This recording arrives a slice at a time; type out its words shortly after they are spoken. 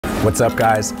What's up,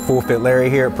 guys? Full Fit Larry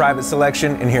here at Private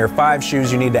Selection, and here are 5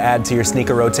 shoes you need to add to your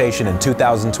sneaker rotation in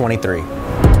 2023.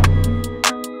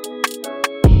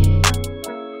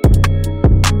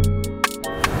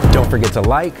 Don't forget to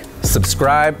like,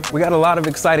 subscribe. We got a lot of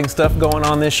exciting stuff going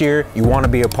on this year. You want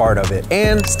to be a part of it.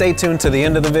 And stay tuned to the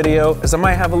end of the video, as I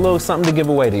might have a little something to give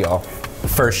away to y'all.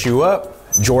 First shoe up,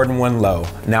 Jordan 1 Low.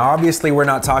 Now obviously we're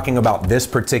not talking about this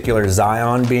particular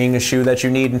Zion being a shoe that you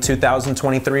need in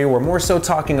 2023. We're more so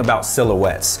talking about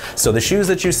silhouettes. So the shoes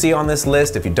that you see on this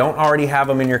list, if you don't already have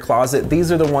them in your closet,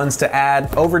 these are the ones to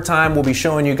add. Over time, we'll be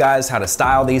showing you guys how to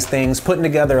style these things, putting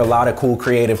together a lot of cool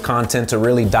creative content to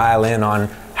really dial in on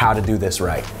how to do this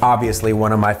right. Obviously,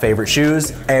 one of my favorite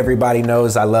shoes. Everybody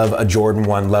knows I love a Jordan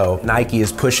 1 Low. Nike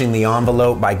is pushing the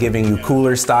envelope by giving you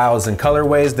cooler styles and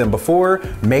colorways than before.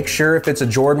 Make sure if it's a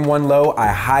Jordan 1 Low, I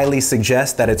highly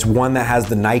suggest that it's one that has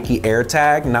the Nike Air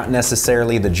tag, not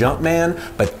necessarily the Jumpman,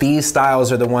 but these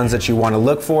styles are the ones that you want to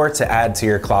look for to add to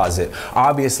your closet.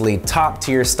 Obviously, top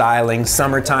tier styling,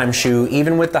 summertime shoe,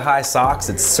 even with the high socks,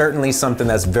 it's certainly something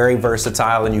that's very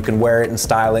versatile and you can wear it and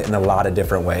style it in a lot of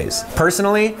different ways.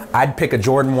 Personally, I'd pick a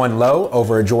Jordan 1 Low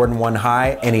over a Jordan 1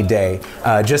 High any day.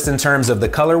 Just in terms of the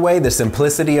colorway, the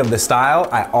simplicity of the style,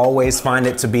 I always find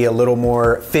it to be a little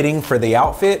more fitting for the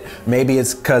outfit. Maybe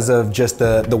it's because of just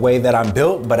the way that I'm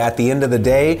built, but at the end of the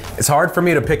day, it's hard for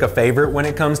me to pick a favorite when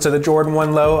it comes to the Jordan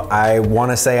 1 Low. I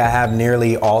want to say I have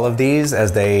nearly all of these,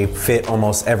 as they fit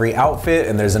almost every outfit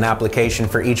and there's an application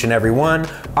for each and every one.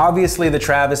 Obviously the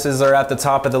Travises are at the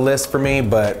top of the list for me,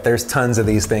 but there's tons of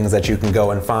these things that you can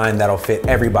go and find that'll fit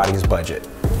everybody's budget.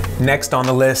 Next on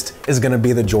the list is gonna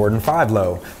be the Jordan 5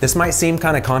 Low. This might seem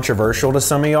kind of controversial to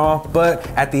some of y'all, but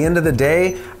at the end of the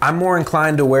day, I'm more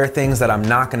inclined to wear things that I'm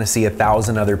not gonna see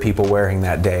 1,000 other people wearing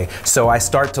that day. So I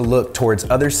start to look towards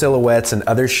other silhouettes and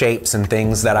other shapes and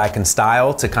things that I can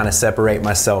style to kind of separate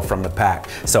myself from the pack.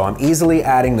 So I'm easily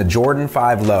adding the Jordan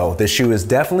 5 Low. This shoe has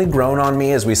definitely grown on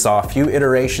me, as we saw a few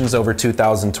iterations over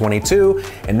 2022,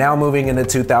 and now moving into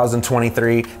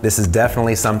 2023, this is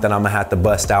definitely something I'm gonna have to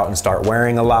bust out and start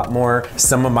wearing a lot more.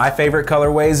 Some of my favorite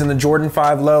colorways in the Jordan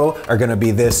 5 Low are gonna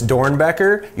be this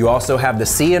Dornbecker. You also have the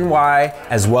CNY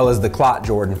as well as the Clot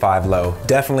Jordan 5 Low.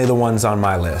 Definitely the ones on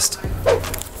my list.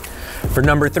 For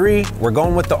number 3, we're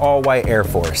going with the all-white Air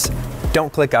Force.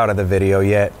 Don't click out of the video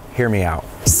yet, hear me out.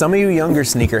 Some of you younger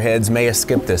sneakerheads may have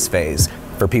skipped this phase.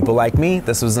 For people like me,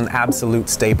 this was an absolute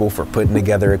staple for putting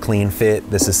together a clean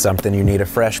fit. This is something you need a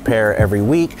fresh pair every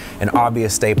week, an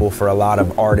obvious staple for a lot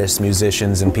of artists,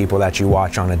 musicians, and people that you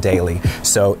watch on a daily.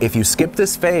 So if you skip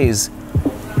this phase,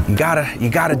 you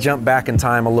gotta jump back in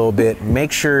time a little bit.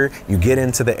 Make sure you get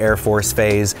into the Air Force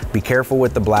phase. Be careful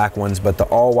with the black ones, but the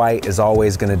all white is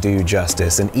always gonna do you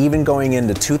justice. And even going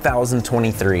into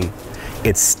 2023,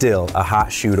 it's still a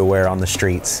hot shoe to wear on the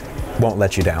streets. Won't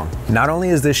let you down. Not only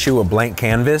is this shoe a blank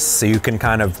canvas, so you can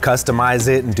kind of customize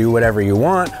it and do whatever you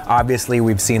want. Obviously,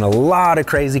 we've seen a lot of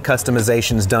crazy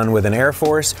customizations done with an Air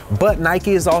Force, but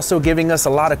Nike is also giving us a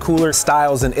lot of cooler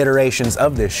styles and iterations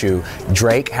of this shoe.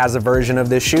 Drake has a version of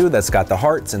this shoe that's got the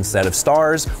hearts instead of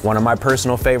stars. One of my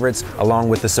personal favorites, along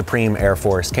with the Supreme Air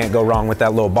Force. Can't go wrong with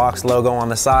that little box logo on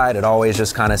the side. It always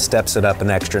just kind of steps it up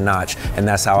an extra notch, and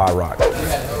that's how I rock.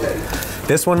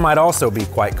 This one might also be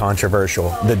quite controversial,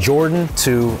 the Jordan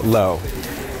 2 Low.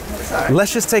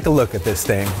 Let's just take a look at this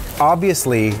thing.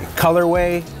 Obviously,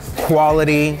 colorway,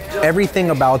 quality, everything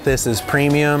about this is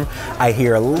premium. I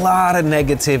hear a lot of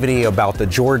negativity about the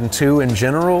Jordan 2 in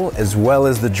general, as well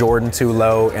as the Jordan 2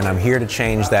 Low, and I'm here to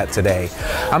change that today.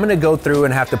 I'm gonna go through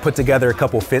and have to put together a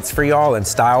couple fits for y'all and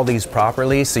style these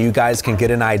properly so you guys can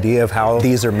get an idea of how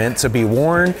these are meant to be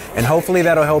worn, and hopefully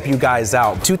that'll help you guys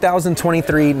out.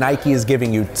 2023, Nike is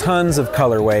giving you tons of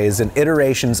colorways and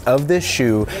iterations of this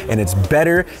shoe, and it's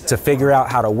better to figure out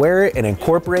how to wear it and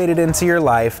incorporate it into your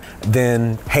life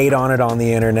than hate on it on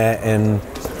the internet and,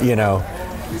 you know,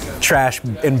 trash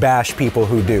and bash people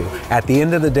who do. At the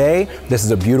end of the day, this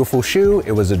is a beautiful shoe.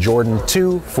 It was a Jordan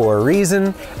 2 for a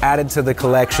reason, added to the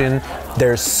collection.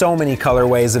 There's so many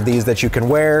colorways of these that you can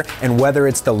wear, and whether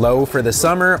it's the low for the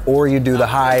summer or you do the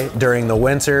high during the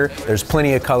winter, there's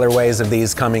plenty of colorways of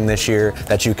these coming this year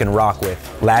that you can rock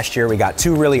with. Last year, we got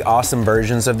 2 really awesome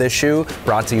versions of this shoe,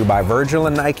 brought to you by Virgil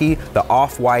and Nike, the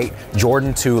off-white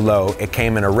Jordan 2 Low. It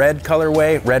came in a red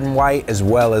colorway, red and white, as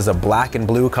well as a black and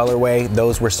blue colorway.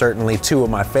 Those were certainly 2 of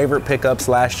my favorite pickups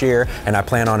last year, and I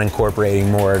plan on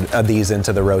incorporating more of these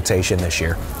into the rotation this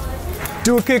year.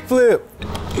 Do a kick flip.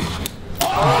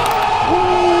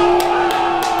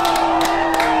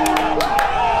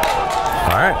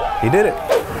 All right, he did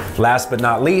it. Last but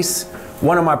not least,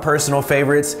 One of my personal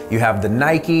favorites, you have the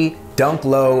Nike Dunk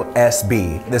Low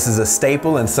SB. This is a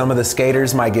staple and some of the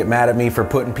skaters might get mad at me for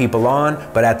putting people on,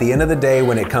 but at the end of the day,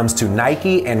 when it comes to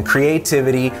Nike and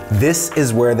creativity, this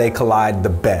is where they collide the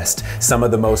best. Some of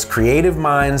the most creative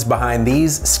minds behind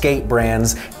these skate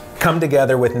brands come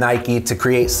together with Nike to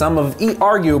create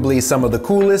arguably some of the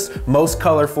coolest, most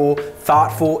colorful,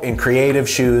 thoughtful, and creative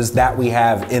shoes that we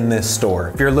have in this store.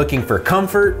 If you're looking for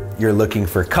comfort, you're looking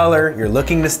for color, you're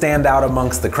looking to stand out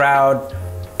amongst the crowd,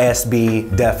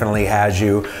 SB definitely has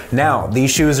you. Now,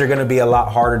 these shoes are gonna be a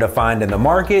lot harder to find in the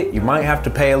market. You might have to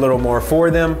pay a little more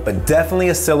for them, but definitely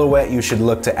a silhouette you should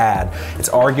look to add. It's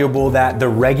arguable that the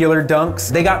regular Dunks,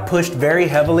 they got pushed very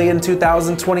heavily in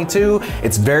 2022.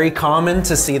 It's very common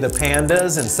to see the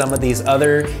Pandas and some of these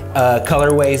other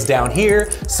colorways down here.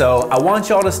 So I want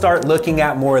y'all to start looking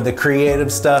at more of the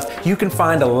creative stuff. You can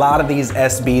find a lot of these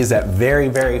SBs at very,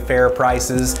 very fair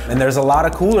prices. And there's a lot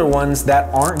of cooler ones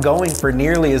that aren't going for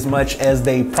nearly as much as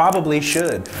they probably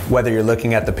should. Whether you're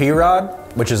looking at the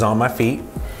P-Rod, which is on my feet,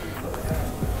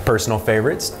 personal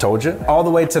favorites, told you, all the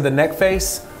way to the neck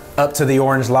face, up to the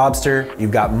Orange Lobster,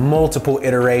 you've got multiple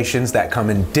iterations that come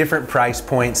in different price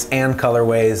points and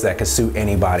colorways that could suit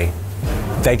anybody.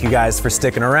 Thank you guys for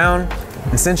sticking around.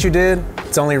 And since you did,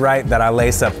 it's only right that I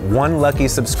lace up one lucky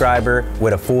subscriber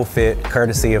with a full fit,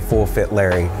 courtesy of Full Fit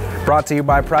Larry. Brought to you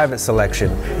by Private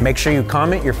Selection. Make sure you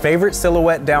comment your favorite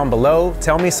silhouette down below.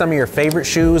 Tell me some of your favorite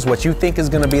shoes, what you think is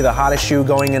gonna be the hottest shoe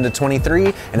going into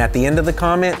 23. And at the end of the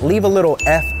comment, leave a little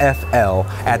FFL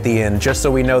at the end, just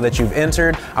so we know that you've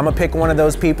entered. I'm gonna pick one of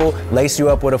those people, lace you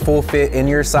up with a full fit in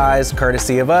your size,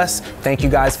 courtesy of us. Thank you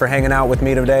guys for hanging out with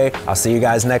me today. I'll see you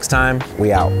guys next time.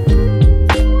 We out.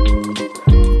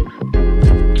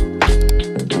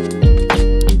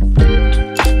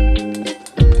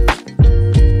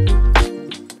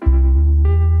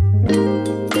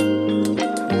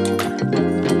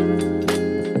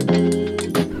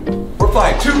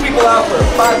 Out for a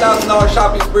 $5,000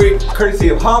 shopping spree, courtesy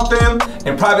of Home Film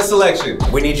and Private Selection.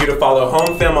 We need you to follow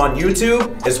Home Film on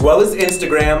YouTube as well as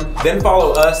Instagram, then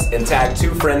follow us and tag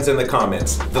 2 friends in the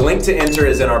comments. The link to enter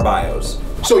is in our bios.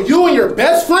 So you and your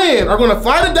best friend are gonna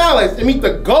fly to Dallas and meet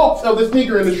the goats of the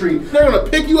sneaker industry. They're gonna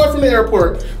pick you up from the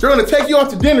airport. They're gonna take you out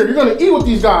to dinner. You're gonna eat with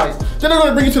these guys. Then they're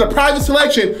gonna bring you to the Private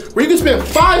Selection where you can spend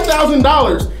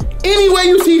 $5,000 any way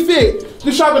you see fit. You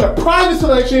can shop in a Private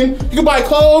Selection, you can buy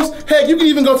clothes, heck, you can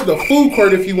even go to the food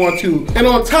court if you want to. And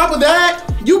on top of that,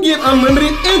 you get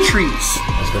unlimited entries.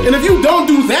 And if you don't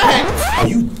do that, are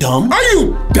you dumb? Are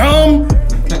you dumb?